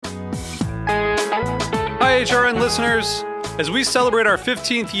HRN listeners. As we celebrate our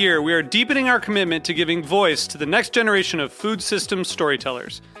 15th year, we are deepening our commitment to giving voice to the next generation of food systems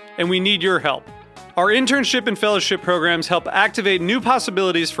storytellers, and we need your help. Our internship and fellowship programs help activate new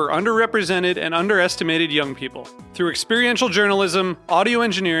possibilities for underrepresented and underestimated young people through experiential journalism, audio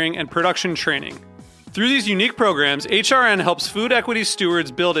engineering, and production training. Through these unique programs, HRN helps food equity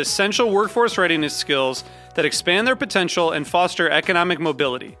stewards build essential workforce readiness skills that expand their potential and foster economic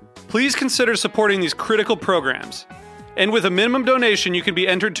mobility. Please consider supporting these critical programs. And with a minimum donation, you can be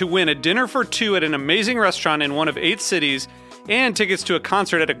entered to win a dinner for two at an amazing restaurant in one of 8 cities and tickets to a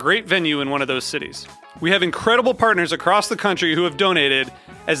concert at a great venue in one of those cities. We have incredible partners across the country who have donated,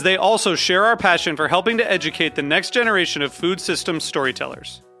 as they also share our passion for helping to educate the next generation of food systems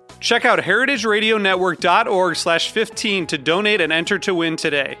storytellers. Check out heritageradionetwork.org/15 to donate and enter to win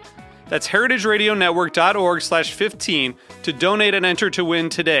today. That's heritageradionetwork.org/15 to donate and enter to win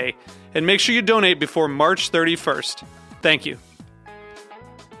today. And make sure you donate before March 31st. Thank you.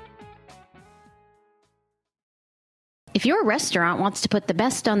 If your restaurant wants to put the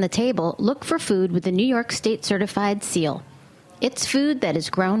best on the table, look for food with the New York State Certified Seal. It's food that is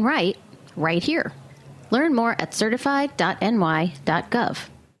grown right here. Learn more at certified.ny.gov.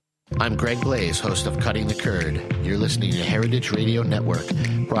 I'm Greg Blaze, host of Cutting the Curd. You're listening to Heritage Radio Network,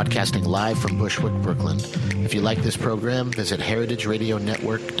 broadcasting live from Bushwick, Brooklyn. If you like this program, visit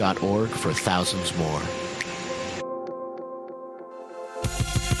heritageradionetwork.org for thousands more.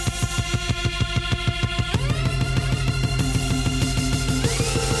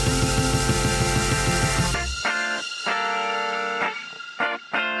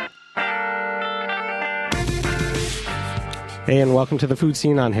 Hey, and welcome to the Food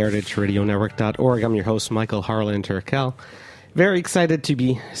Scene on heritageradionetwork.org. I'm your host, Michael Harlan Turkel. Very excited to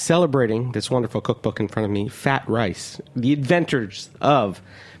be celebrating this wonderful cookbook in front of me, Fat Rice, The Adventures of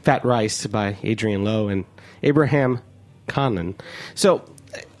Fat Rice by Adrienne Lo and Abe Conlon. So,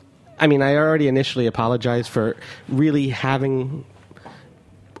 I already initially apologized for really having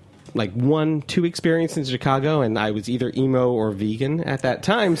like 1-2 experience in Chicago, and I was either emo or vegan at that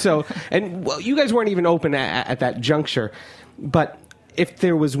time. So, and well, you guys weren't even open at that juncture. But if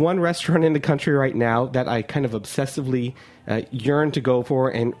there was one restaurant in the country right now that I kind of obsessively yearn to go for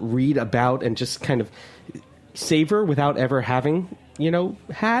and read about and just kind of savor without ever having,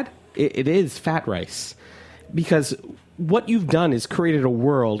 had, it is Fat Rice. Because what you've done is created a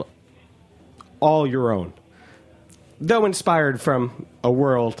world all your own. Though inspired from a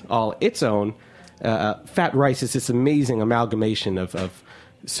world all its own, Fat Rice is this amazing amalgamation of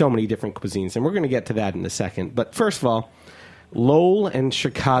so many different cuisines. And we're going to get to that in a second. But first of all, Lowell and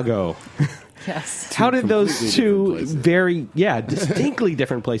Chicago. Yes. How did those two distinctly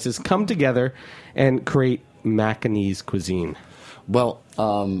different places come together and create Macanese cuisine? Well,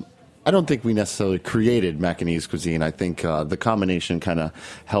 I don't think we necessarily created Macanese cuisine. I think the combination kind of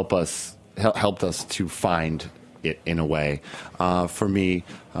helped us to find it in a way. For me,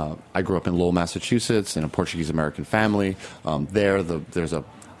 I grew up in Lowell, Massachusetts, in a Portuguese-American family. There's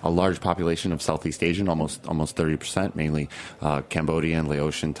a large population of Southeast Asian, almost 30%, mainly Cambodian,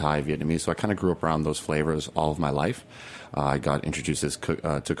 Laotian, Thai, Vietnamese. So I kind of grew up around those flavors all of my life. I got introduced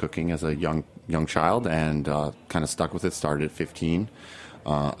to cooking as a young child and kind of stuck with it. Started at 15.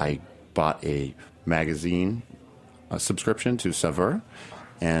 I bought a magazine subscription to Saveur.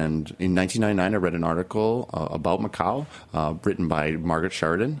 And in 1999, I read an article about Macau written by Margaret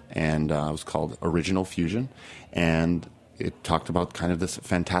Sheridan, and it was called Original Fusion. And it talked about kind of this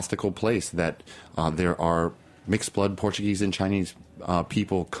fantastical place that there are mixed blood Portuguese and Chinese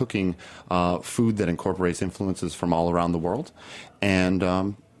people cooking food that incorporates influences from all around the world. And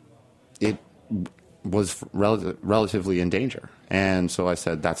it was relatively in danger. And so I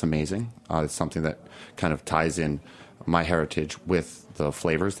said, that's amazing. It's something that kind of ties in my heritage with the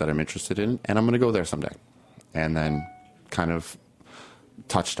flavors that I'm interested in, and I'm going to go there someday. And then kind of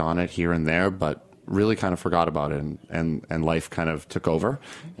touched on it here and there, but really kind of forgot about it, and life kind of took over,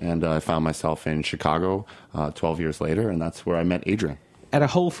 and I found myself in Chicago 12 years later, and that's where I met Adrienne. At a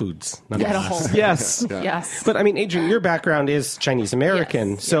Whole Foods. At a Whole Foods. Yes. Yeah. Yes. But, Adrienne, your background is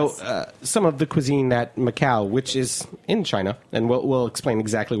Chinese-American, Yes. so some of the cuisine at Macau, which is in China, and we'll explain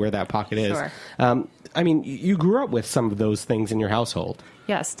exactly where that pocket is. Sure. You grew up with some of those things in your household.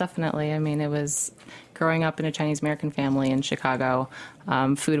 Yes, definitely. It was growing up in a Chinese-American family in Chicago.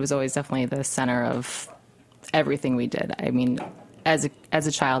 Food was always definitely the center of everything we did. As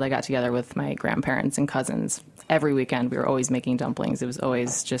a child, I got together with my grandparents and cousins. Every weekend, we were always making dumplings. It was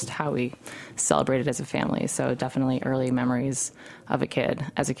always just how we celebrated as a family. So definitely early memories of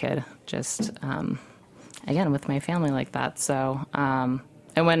as a kid, just, again, with my family like that. So,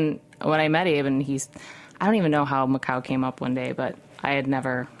 and when I met Abe, and I don't even know how Macau came up one day, but I had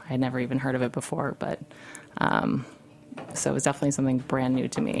never even heard of it before. But so it was definitely something brand new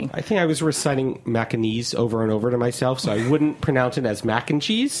to me. I think I was reciting Macanese over and over to myself, so I wouldn't pronounce it as mac and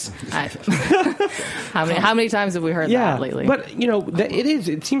cheese. How many times have we heard that lately? But,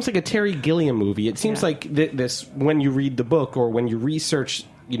 it seems like a Terry Gilliam movie. It seems like this, when you read the book or when you research,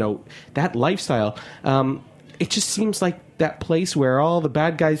 that lifestyle, it just seems like that place where all the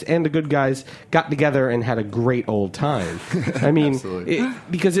bad guys and the good guys got together and had a great old time. I mean,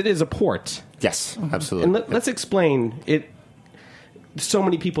 because it is a port. Yes, absolutely. And let's explain it. So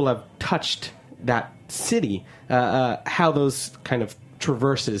many people have touched that city, how those kind of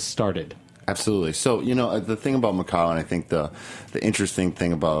traverses started. Absolutely. So, the thing about Macau, and I think the interesting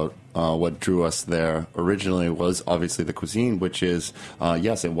thing about what drew us there originally was obviously the cuisine, which is,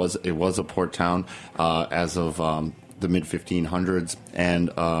 yes, it was a port town as of the mid-1500s, and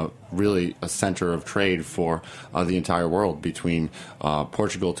really a center of trade for the entire world, between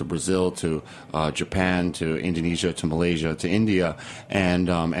Portugal to Brazil to Japan to Indonesia to Malaysia to India, and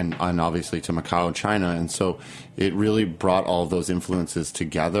obviously to Macau and China. And so it really brought all of those influences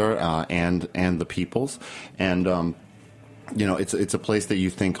together, and the peoples. And it's a place that you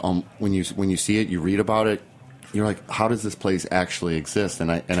think when you see it, you read about it, you're like, how does this place actually exist? And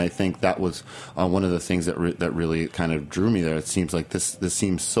I think that was one of the things that really kind of drew me there. It seems like this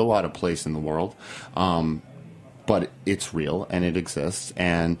seems so out of place in the world, but it's real and it exists.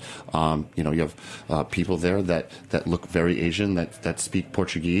 And you have people there that look very Asian, that speak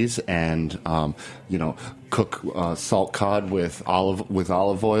Portuguese, and cook salt cod with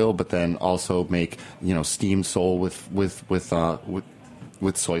olive oil, but then also make steamed sole with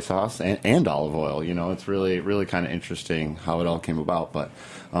soy sauce and olive oil. It's really, really kind of interesting how it all came about. But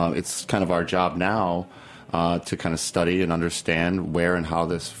it's kind of our job now to kind of study and understand where and how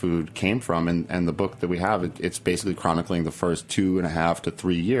this food came from. And the book that we have, it's basically chronicling the first 2.5 to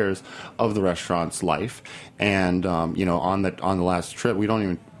 3 years of the restaurant's life. And on the last trip, we don't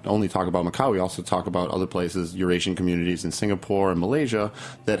even only talk about Macau, we also talk about other places, Eurasian communities in Singapore and Malaysia,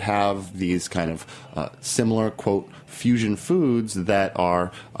 that have these kind of similar, quote, fusion foods that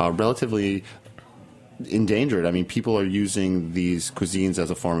are relatively endangered. I mean, people are using these cuisines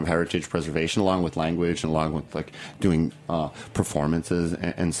as a form of heritage preservation, along with language and along with doing performances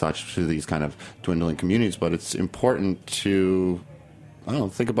and such to these kind of dwindling communities. But it's important to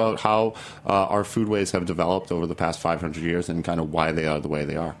think about how our foodways have developed over the past 500 years and kind of why they are the way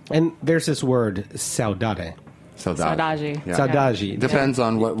they are. And there's this word, saudade. Saudade. Yeah. Saudade. Depends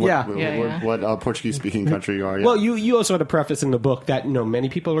on what Portuguese-speaking country you are. Yeah. Well, you also had a preface in the book that many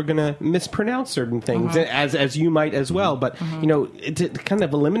people are going to mispronounce certain things, as you might as well. But to kind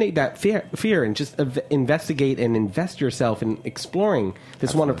of eliminate that fear and just investigate and invest yourself in exploring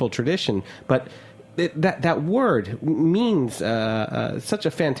this wonderful tradition. But that word means such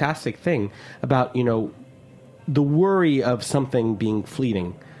a fantastic thing about the worry of something being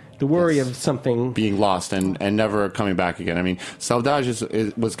fleeting. The worry of something being lost and never coming back again. I mean,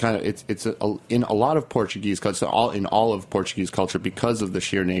 saudade was kind of it's in a lot of Portuguese culture, in all of Portuguese culture, because of the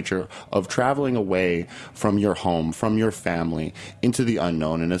sheer nature of traveling away from your home, from your family, into the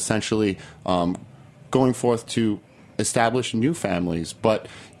unknown, and essentially going forth to establish new families. But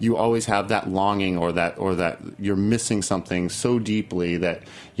you always have that longing or that you're missing something so deeply that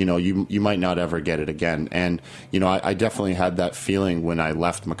you might not ever get it again. And I definitely had that feeling when I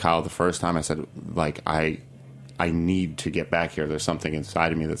left Macau the first time. I said, I need to get back here. There's something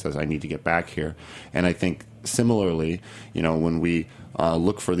inside of me that says I need to get back here. And I think similarly, when we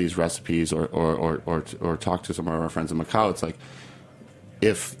look for these recipes or talk to some of our friends in Macau, it's like,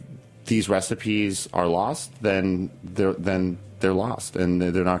 if these recipes are lost, then they're lost, and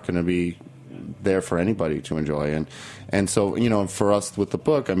they're not going to be there for anybody to enjoy. And so for us with the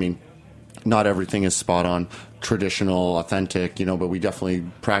book, I mean, not everything is spot on, traditional, authentic, but we definitely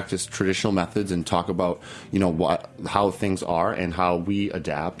practice traditional methods and talk about how things are and how we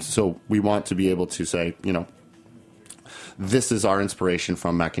adapt. So we want to be able to say, this is our inspiration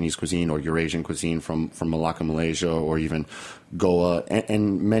from Macanese cuisine or Eurasian cuisine from Malacca, Malaysia, or even Goa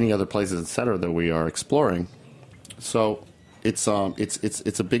and many other places, etc., that we are exploring. So it's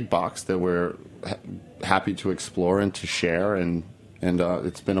a big box that we're happy to explore and to share, and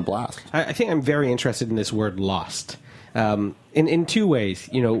it's been a blast. I think I'm very interested in this word "lost." In two ways.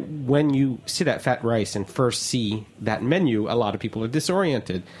 When you sit at Fat Rice and first see that menu, a lot of people are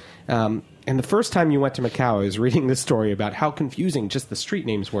disoriented. And the first time you went to Macau, I was reading this story about how confusing just the street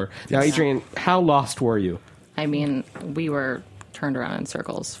names were. Now, Adrienne, how lost were you? I mean, we were turned around in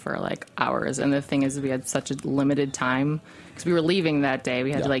circles for like hours. And the thing is, we had such a limited time because we were leaving that day.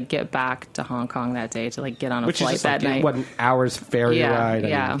 We had to like get back to Hong Kong that day to like get on a flight that night. What, an hour's ferry ride?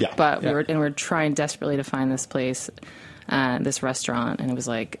 But we were trying desperately to find this place, this restaurant, and it was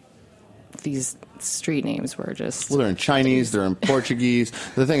like these street names were just... Well, they're in Chinese, they're in Portuguese.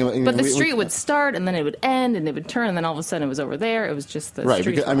 The thing, but the street would start, and then it would end, and it would turn, and then all of a sudden it was over there. It was just the right,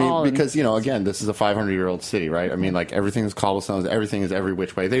 streets because you know, again, this is a 500-year-old city, right? I mean, like, everything is cobblestones, everything is every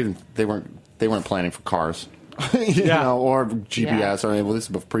which way. They weren't planning for cars. you know, or GPS. I mean, well, this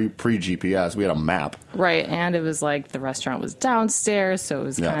is pre-GPS. We had a map. Right, and it was like the restaurant was downstairs, so it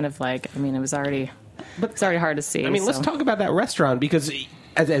was kind of like, I mean, it was already hard to see. I mean, let's talk about that restaurant, because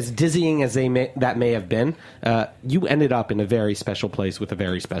as dizzying as that may have been, you ended up in a very special place with a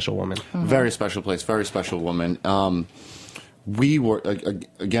very special woman. Mm-hmm. Very special place, very special woman. We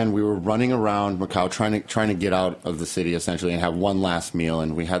were running around Macau trying to get out of the city essentially and have one last meal,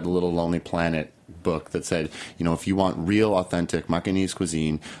 and we had the little Lonely Planet book that said, you know, if you want real authentic Macanese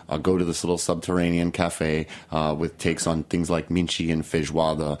cuisine, go to this little subterranean cafe with takes on things like minchi and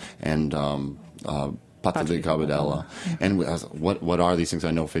feijoada and pata de cabidela. And I was like, what are these things?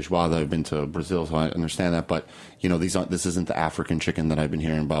 I know feijoada. I've been to Brazil, so I understand that. But you know, this isn't the African chicken that I've been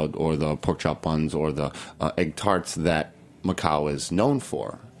hearing about, or the pork chop buns, or the egg tarts that Macau is known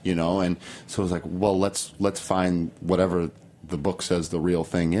for. You know, and so I was like, well, let's find whatever the book says the real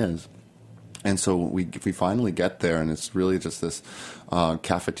thing is. And so we finally get there, and it's really just this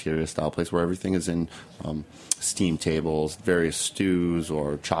cafeteria-style place where everything is in steam tables, various stews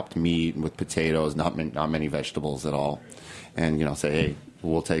or chopped meat with potatoes, not many vegetables at all. And, you know, say, hey,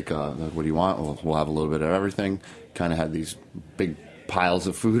 we'll take, what do you want? We'll have a little bit of everything. Kind of had these big piles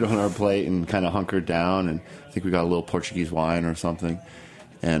of food on our plate and kind of hunkered down. And I think we got a little Portuguese wine or something.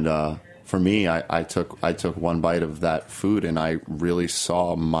 And for me, I took one bite of that food, and I really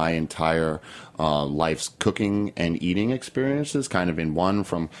saw my entire life's cooking and eating experiences kind of in one,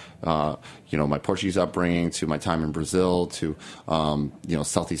 from you know, my Portuguese upbringing to my time in Brazil to you know,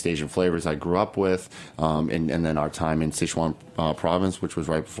 Southeast Asian flavors I grew up with, and then our time in Sichuan province, which was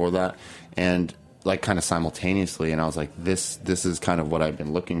right before that, and like kind of simultaneously. And I was like, this is kind of what I've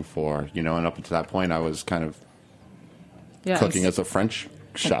been looking for, you know. And up until that point, I was kind of cooking as a French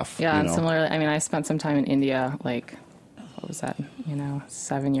chef. Yeah, you and know? similarly, I mean, I spent some time in India, like, what was that,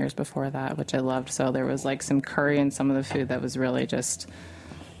 7 years before that, which I loved. So there was like some curry and some of the food that was really just,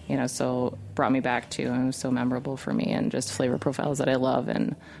 so brought me back to, and was so memorable for me, and just flavor profiles that I love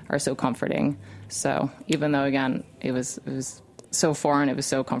and are so comforting. So even though, again, it was so foreign, it was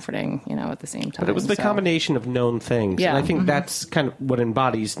so comforting, at the same time. But it was the combination of known things. Yeah. And I think that's kind of what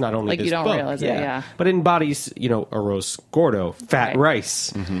embodies not only this you don't book, realize it, but it embodies, Arroz Gordo, fat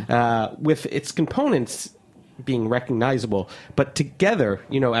rice, with its components being recognizable. But together,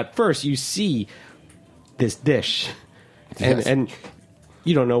 at first you see this dish, and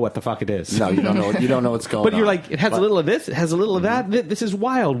you don't know what the fuck it is. No, you don't know. You don't know what's going on. But you're like, it has a little of this, it has a little of that. This is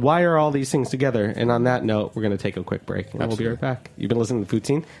wild. Why are all these things together? And on that note, we're going to take a quick break, and we'll be right back. You've been listening to Food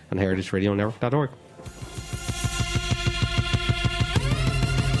Scene on heritageradionetwork.org.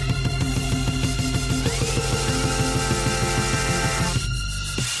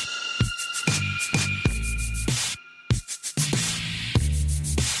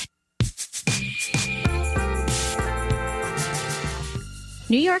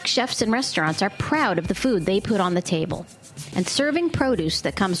 New York chefs and restaurants are proud of the food they put on the table. And serving produce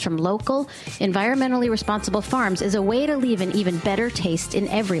that comes from local, environmentally responsible farms is a way to leave an even better taste in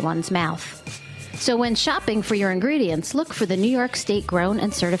everyone's mouth. So when shopping for your ingredients, look for the New York State Grown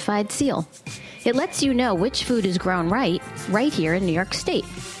and Certified seal. It lets you know which food is grown right here in New York State,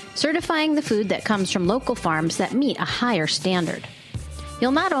 certifying the food that comes from local farms that meet a higher standard.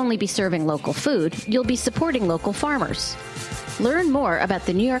 You'll not only be serving local food, you'll be supporting local farmers. Learn more about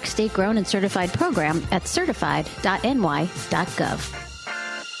the New York State Grown and Certified program at certified.ny.gov.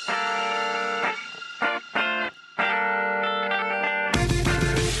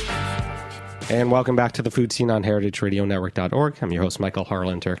 And welcome back to the Food Scene on heritageradionetwork.org. I'm your host, Michael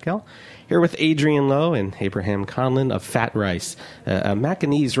Harlan Turkel, here with Adrienne Lo and Abe Conlon of Fat Rice, a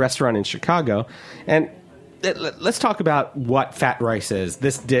Macanese restaurant in Chicago. And let's talk about what fat rice is.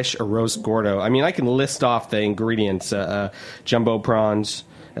 This dish, Arroz Gordo. I mean, I can list off the ingredients. Jumbo prawns,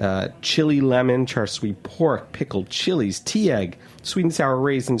 chili lemon, char sweet pork, pickled chilies, tea egg, sweet and sour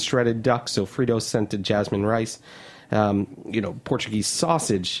raisins, shredded duck, sofrito-scented jasmine rice, Portuguese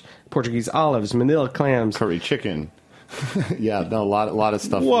sausage, Portuguese olives, manila clams. Curry chicken. Yeah, no, a lot of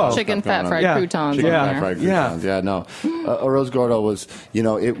stuff. Whoa. Chicken fat fried Yeah. croutons. Chicken on fat there. fried croutons. Yeah, no. Arroz Gordo was,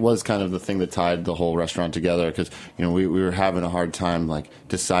 it was kind of the thing that tied the whole restaurant together because, we were having a hard time, like,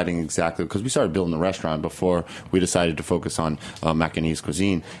 deciding exactly, because we started building the restaurant before we decided to focus on Macanese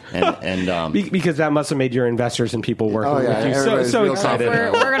cuisine. And Because that must have made your investors and people working with you everybody's so real excited.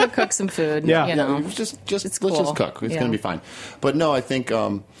 excited. We're going to cook some food. Yeah. You know. just It's let's cool. just cook. It's Yeah. going to be fine. But no, I think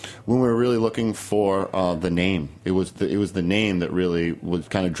when we were really looking for the name, it was the name that really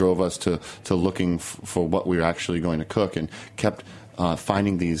kind of drove us to looking for what we were actually going to cook, and kept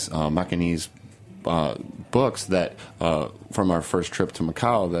finding these Macanese books that from our first trip to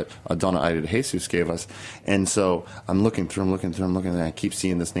Macau that Donna Ida de Jesus gave us. And so I'm looking through, and I keep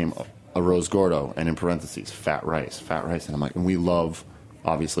seeing this name, Arroz Gordo, and in parentheses, fat rice. And I'm like, and we love,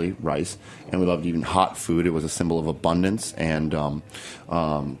 obviously, rice, and we loved eating hot food. It was a symbol of abundance and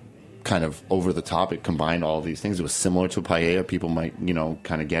kind of over the top. It combined all these things. It was similar to paella. People might,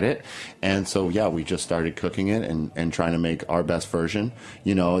 kind of get it. And so, yeah, we just started cooking it and trying to make our best version.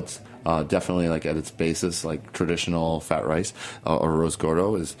 It's definitely, like, at its basis, like traditional fat rice. Arroz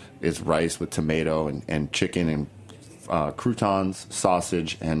Gordo is rice with tomato and chicken and croutons,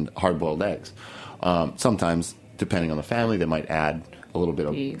 sausage, and hard-boiled eggs. Sometimes, depending on the family, they might add a little bit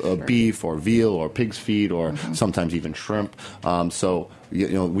of beef or veal or pig's feet or sometimes even shrimp. So,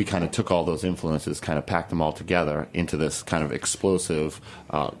 we kind of took all those influences, kind of packed them all together into this kind of explosive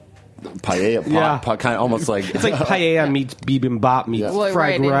paella pot, kind of almost like... It's like paella meets bibimbap meets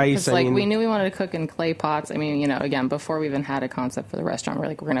fried rice. We knew we wanted to cook in clay pots. I mean, again, before we even had a concept for the restaurant, we're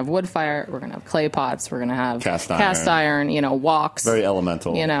like, we're going to have wood fire, we're going to have clay pots, we're going to have cast iron, woks. Very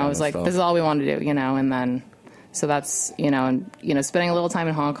elemental. It was like, this is all we wanted to do, and then... So that's, and spending a little time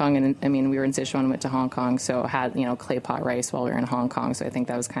in Hong Kong. And I mean, we were in Sichuan, went to Hong Kong, so had, clay pot rice while we were in Hong Kong. So I think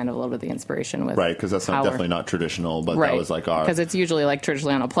that was kind of a little bit of the inspiration with. Right, because that's definitely not traditional, but that was like our. Because it's usually like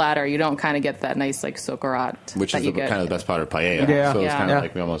traditionally on a platter. You don't kind of get that nice like socorat. Which is kind of the best part of paella. Yeah. So it's kind of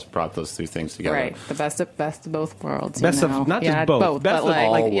like we almost brought those two things together. Right. The best of both worlds. Best of, not just both. Best but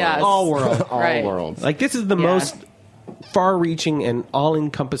of all worlds. All worlds. Like, this is the most far-reaching and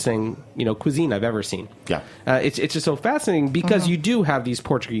all-encompassing, cuisine I've ever seen. Yeah, it's just so fascinating because you do have these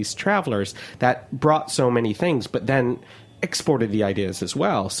Portuguese travelers that brought so many things, but then exported the ideas as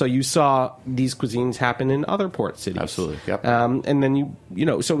well. So you saw these cuisines happen in other port cities. Absolutely. Yep. And then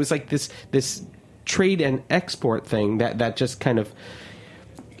so it was like this trade and export thing that just kind of.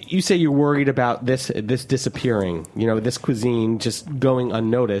 You say you're worried about this disappearing, this cuisine just going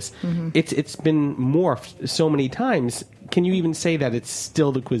unnoticed. It's been morphed so many times. Can you even say that it's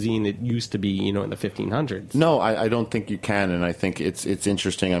still the cuisine it used to be, in the 1500s? No, I don't think you can, and I think it's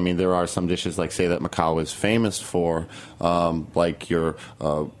interesting. I mean, there are some dishes, like, say, that Macau is famous for, like your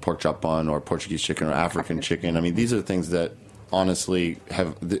pork chop bun or Portuguese chicken or African chicken. I mean, these are things that, honestly,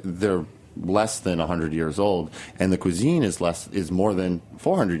 they're less than 100 years old, and the cuisine is more than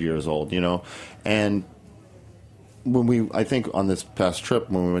 400 years old, and I think on this past trip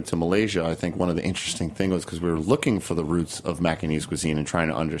when we went to Malaysia, I think one of the interesting things was because we were looking for the roots of Macanese cuisine and trying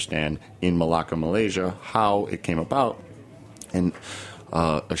to understand in Malacca, Malaysia, how it came about. And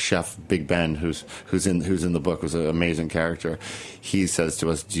a chef, Big Ben, who's in the book, was an amazing character. He says to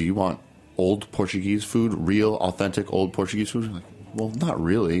us, "Do you want old Portuguese food, real, authentic old Portuguese food?" Like, well, not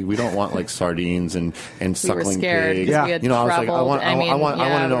really. We don't want like sardines and suckling pigs. Yeah. I was like,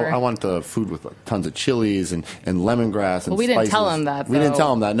 I want the food with like, tons of chilies and lemongrass and we spices. didn't tell him that. We didn't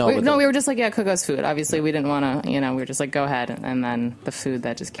tell him that. No, we were just like, cook us food. Obviously, we didn't want to. We were just like, go ahead. And then the food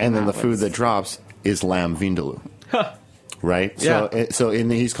that just came. And then the food that drops is lamb vindaloo. Right? Yeah. So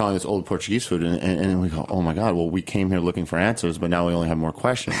he's calling this old Portuguese food, and we go, oh my God, well, we came here looking for answers, but now we only have more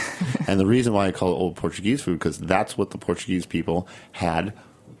questions. And the reason why I call it old Portuguese food, because that's what the Portuguese people had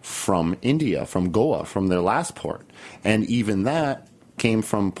from India, from Goa, from their last port. And even that came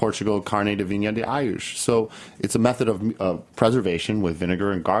from Portugal, carne de vinha de Ayush. So it's a method of preservation with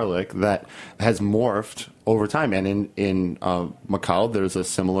vinegar and garlic that has morphed over time. And in Macau, there's a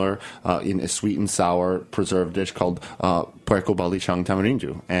similar in a sweet and sour preserved dish called puerco balichang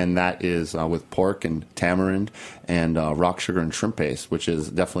tamarindu. And that is with pork and tamarind and rock sugar and shrimp paste, which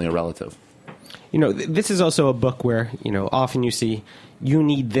is definitely a relative. This is also a book where, often you see you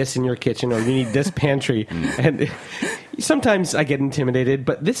need this in your kitchen or you need this pantry. And sometimes I get intimidated,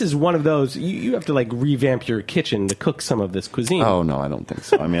 but this is one of those, you have to like revamp your kitchen to cook some of this cuisine. Oh, no, I don't think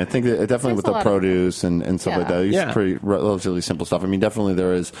so. I mean, I think that definitely with the produce and stuff like that, it's pretty relatively simple stuff. I mean, definitely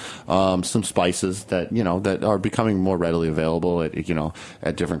there is some spices that, that are becoming more readily available at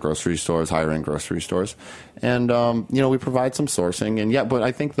different grocery stores, higher end grocery stores. And, we provide some sourcing. And but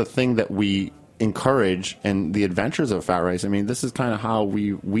I think the thing that we encourage and the adventures of fat rice. I mean, this is kind of how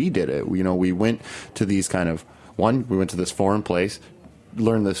we did it. We went to these we went to this foreign place,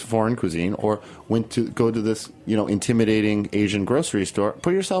 learn this foreign cuisine, or go to this intimidating Asian grocery store.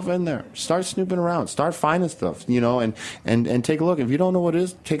 Put yourself in there, start snooping around, start finding stuff, and take a look. If you don't know what it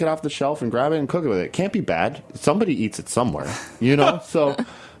is, take it off the shelf and grab it and cook it with it. It can't be bad. Somebody eats it somewhere, so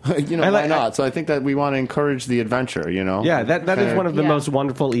why not? So I think that we want to encourage the adventure, Yeah, that is one of the most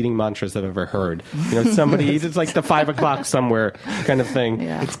wonderful eating mantras I've ever heard. Somebody eats, it's like the 5 o'clock somewhere kind of thing.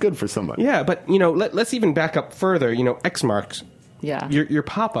 Yeah. It's good for somebody. Yeah, but, let's even back up further. X marks. Yeah. Your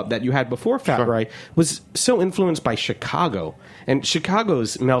pop-up that you had before Fat Rice was so influenced by Chicago. And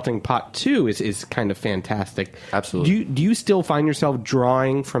Chicago's melting pot, too, is kind of fantastic. Absolutely. Do you still find yourself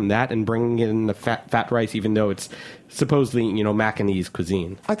drawing from that and bringing in the Fat Rice, even though it's supposedly, Macanese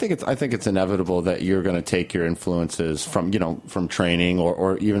cuisine? I think it's inevitable that you're going to take your influences from training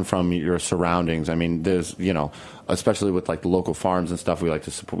or even from your surroundings. I mean, there's, especially with like the local farms and stuff, we like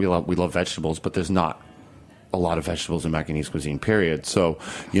to support, we love vegetables, but there's not a lot of vegetables in Macanese cuisine, period. So,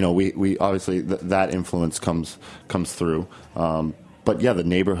 we obviously that influence comes through. But yeah, the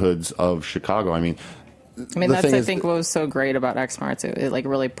neighborhoods of Chicago. I mean, that's I think what was so great about X-Marts. It like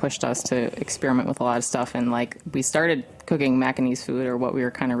really pushed us to experiment with a lot of stuff, and like we started cooking Macanese food, or what we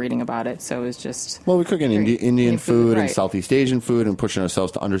were kind of reading about it. So it was just we're cooking Indian food right. and Southeast Asian food, and pushing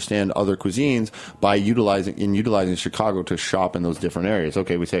ourselves to understand other cuisines by utilizing Chicago to shop in those different areas.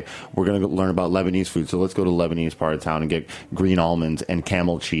 Okay, we say we're going to learn about Lebanese food, so let's go to the Lebanese part of town and get green almonds and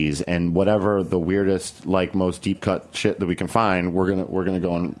camel cheese and whatever the weirdest, like most deep cut shit that we can find. We're gonna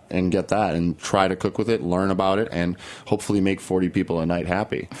go and get that and try to cook with it, learn about it, and hopefully make 40 people a night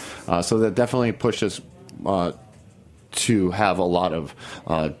happy. So that definitely pushed us to have a lot of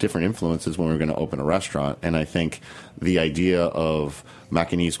different influences when we were going to open a restaurant. And I think the idea of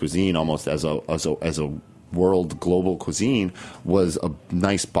Macanese cuisine almost as a world global cuisine was a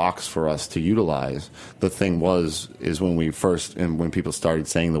nice box for us to utilize. The thing is when people started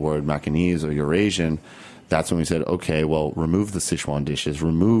saying the word Macanese or Eurasian, that's when we said, okay, well, remove the Sichuan dishes,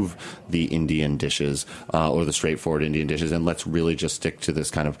 remove the Indian dishes, or the straightforward Indian dishes, and let's really just stick to this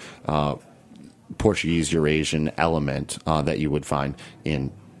kind of Portuguese Eurasian element that you would find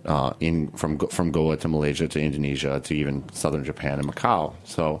from Goa to Malaysia to Indonesia to even southern Japan and Macau.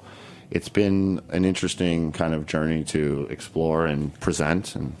 So it's been an interesting kind of journey to explore and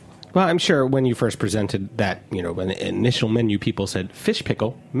present. Well, I'm sure when you first presented that, when the initial menu, people said fish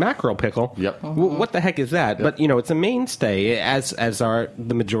pickle, mackerel pickle. Yep. What the heck is that? Yep. But, it's a mainstay, as are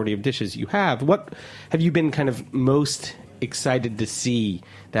the majority of dishes you have. What have you been kind of most excited to see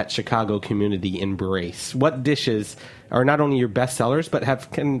that Chicago community embrace? What dishes are not only your best sellers, but have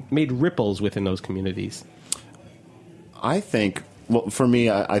made ripples within those communities? I think, well, for me,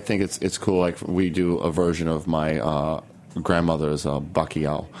 I think it's cool. Like, we do a version of my grandmother's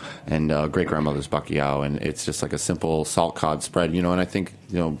bacalhau and great-grandmother's bacalhau, and it's just like a simple salt cod spread, and I think,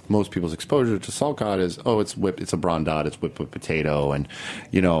 most people's exposure to salt cod is, it's whipped, it's a brandade, it's whipped with potato and,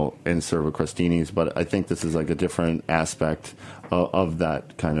 and served with crostinis, but I think this is like a different aspect of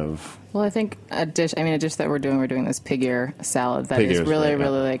that kind of... Well, I think a dish that we're doing this pig ear salad that is really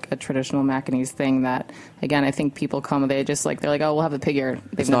like a traditional Macanese thing that, again, I think people come, they're like, oh, we'll have the pig ear.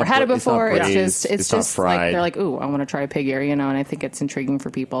 They've never had it before. It's just like, they're like, ooh, I want to try a pig ear, and I think it's intriguing for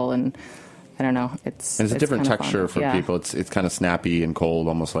people, and I don't know. It's a different texture for people. It's kind of snappy and cold,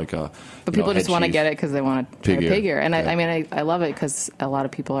 almost like a... But people just want to get it because they want to try a pig ear. And I love it because a lot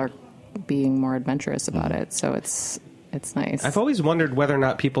of people are being more adventurous about it, so it's nice. I've always wondered whether or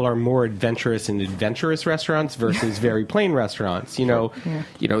not people are more adventurous in adventurous restaurants versus very plain restaurants.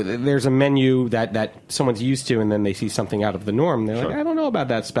 There's a menu that someone's used to, and then they see something out of the norm. They're like, I don't know about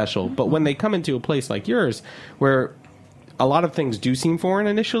that special. But when they come into a place like yours, where a lot of things do seem foreign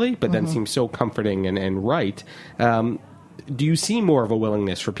initially, but then seem so comforting and right, do you see more of a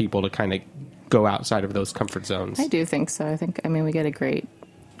willingness for people to kind of go outside of those comfort zones? I do think so. We get a great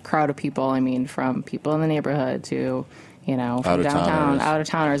crowd of people. From people in the neighborhood to, from downtown,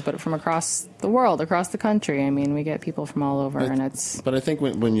 out-of-towners, but from across the world, across the country. We get people from all over, and it's... But I think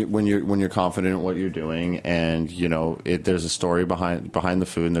when you're confident in what you're doing, and there's a story behind the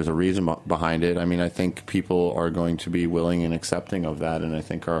food, and there's a reason behind it. I think people are going to be willing and accepting of that, and I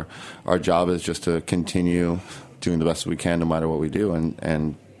think our job is just to continue doing the best we can, no matter what we do,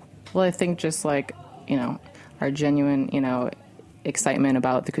 and. Well, I think just like our genuine, excitement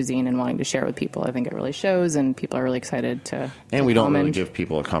about the cuisine and wanting to share with people. I think it really shows, and people are really excited to. And we don't really give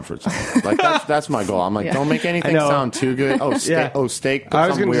people a comfort zone. Like that's my goal. I'm like, don't make anything sound too good. Oh, steak. I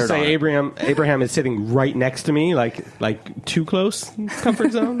was going to say Abraham is sitting right next to me, like too close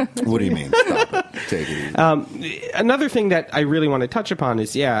comfort zone. What do you mean? Stop it. Take it easy. Another thing that I really want to touch upon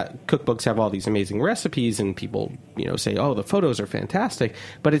is, cookbooks have all these amazing recipes, and people, say, oh, the photos are fantastic,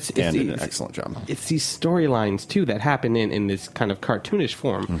 but it's did an excellent job. It's these storylines too that happen in this kind of cartoonish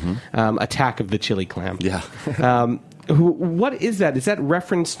form. Attack of the Chili Clam. Yeah. What is that? Is that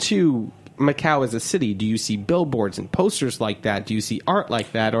reference to Macau as a city? Do you see billboards and posters like that? Do you see art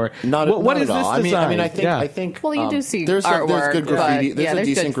like that, or not? What is this design? I think. Well, you do see there's good graffiti. There's a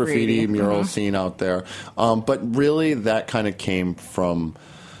decent graffiti mural scene out there, but really that kind of came from.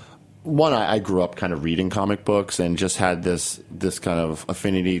 One, I grew up kind of reading comic books and just had this kind of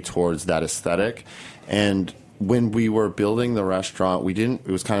affinity towards that aesthetic, and when we were building the restaurant, it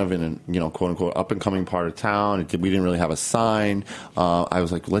was kind of in a, quote unquote, up and coming part of town. We didn't really have a sign. I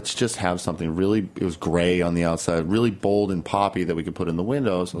was like, let's just have something it was gray on the outside, really bold and poppy that we could put in the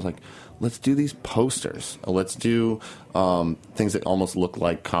windows. I was like, let's do these posters. Let's do things that almost look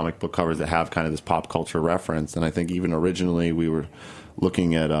like comic book covers that have kind of this pop culture reference. And I think even originally we were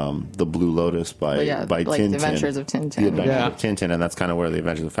looking at the Blue Lotus by like Tintin. The Adventures of Tintin. The Adventures of Tintin, and that's kind of where the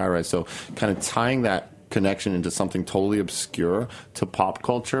Adventures of Fat Rice. So kind of tying that connection into something totally obscure to pop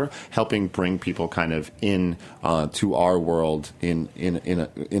culture, helping bring people kind of in to our world in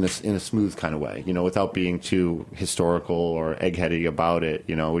a smooth kind of way, without being too historical or eggheady about it.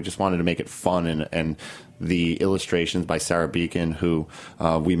 We just wanted to make it fun, and the illustrations by Sarah Beacon, who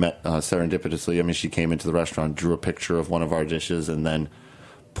we met serendipitously. I mean, she came into the restaurant, drew a picture of one of our dishes, and then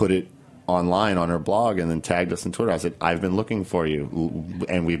put it online on her blog, and then tagged us on Twitter. I said, I've been looking for you,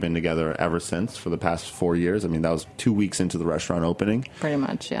 and we've been together ever since for the past 4 years. I mean, that was 2 weeks into the restaurant opening. Pretty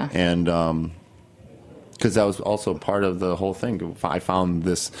much, yeah. And because that was also part of the whole thing. I found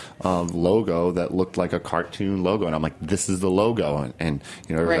this logo that looked like a cartoon logo, and I'm like, this is the logo. And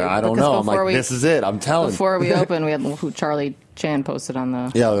I don't know. I'm like, this is it. I'm telling. Before we opened, we had who Charlie Chan posted on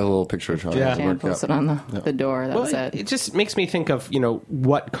the... Yeah, a little picture of Charlie. Chan posted on the door. That was it. It just makes me think of,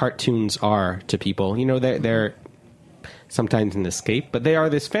 what cartoons are to people. They're sometimes an escape, but they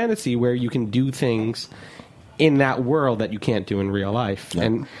are this fantasy where you can do things in that world that you can't do in real life. Yeah.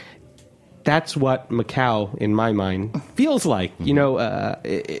 And that's what Macau, in my mind, feels like.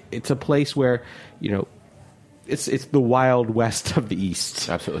 It's a place where, it's the Wild West of the East.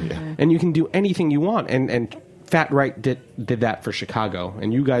 Absolutely, yeah. And you can do anything you want. And Fat Right did that for Chicago,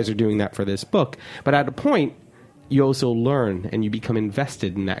 and you guys are doing that for this book. But at a point, you also learn, and you become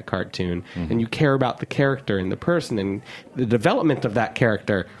invested in that cartoon, and you care about the character and the person and the development of that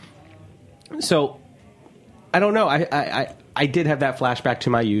character. So, I don't know. I did have that flashback to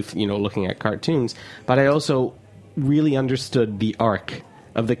my youth, looking at cartoons, but I also really understood the arc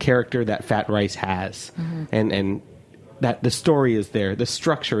of the character that Fat Rice has, and that the story is there, the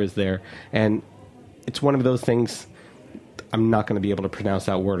structure is there, and it's one of those things. I'm not going to be able to pronounce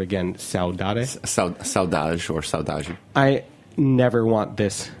that word again. Saudade? Saudade or saudade. I never want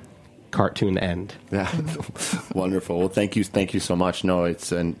this cartoon to end. Yeah, wonderful. Well, thank you so much. No,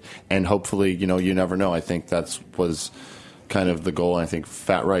 it's and hopefully, you never know. I think was kind of the goal. I think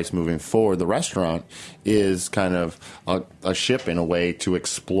Fat Rice moving forward, the restaurant is kind of a ship in a way to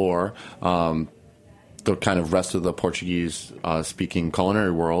explore the kind of rest of the Portuguese speaking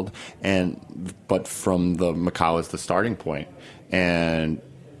culinary world, but from the Macau as the starting point. And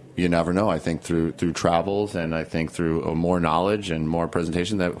you never know. I think through travels, and I think through more knowledge and more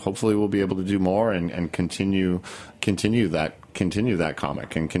presentation, that hopefully we'll be able to do more and continue that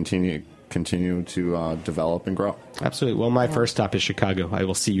comic and continue to develop and grow. Absolutely. Well, my first stop is Chicago. I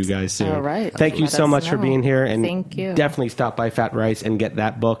will see you guys soon. All right. Thank you so much for being here, and thank you. Definitely stop by Fat Rice and get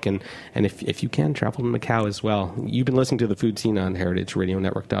that book, and if you can, travel to Macau as well. You've been listening to The Food Scene on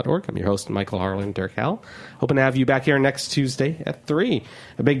heritageradionetwork.org. I'm your host, Michael Harlan Durcal. Hoping to have you back here next Tuesday at 3.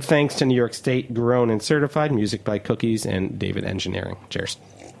 A big thanks to New York State Grown and Certified, music by Cookies and David Engineering. Cheers.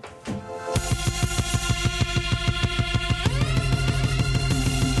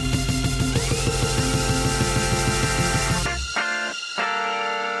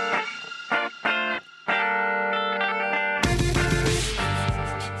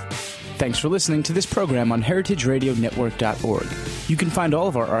 Thanks for listening to this program on heritageradionetwork.org. You can find all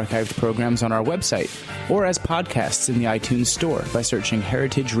of our archived programs on our website or as podcasts in the iTunes Store by searching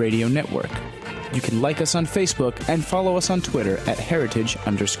Heritage Radio Network. You can like us on Facebook and follow us on Twitter at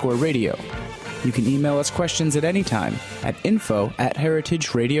 @heritage_radio. You can email us questions at any time at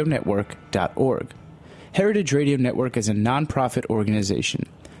info@heritageradionetwork.org. Heritage Radio Network is a nonprofit organization.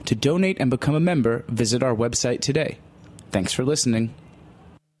 To donate and become a member, visit our website today. Thanks for listening.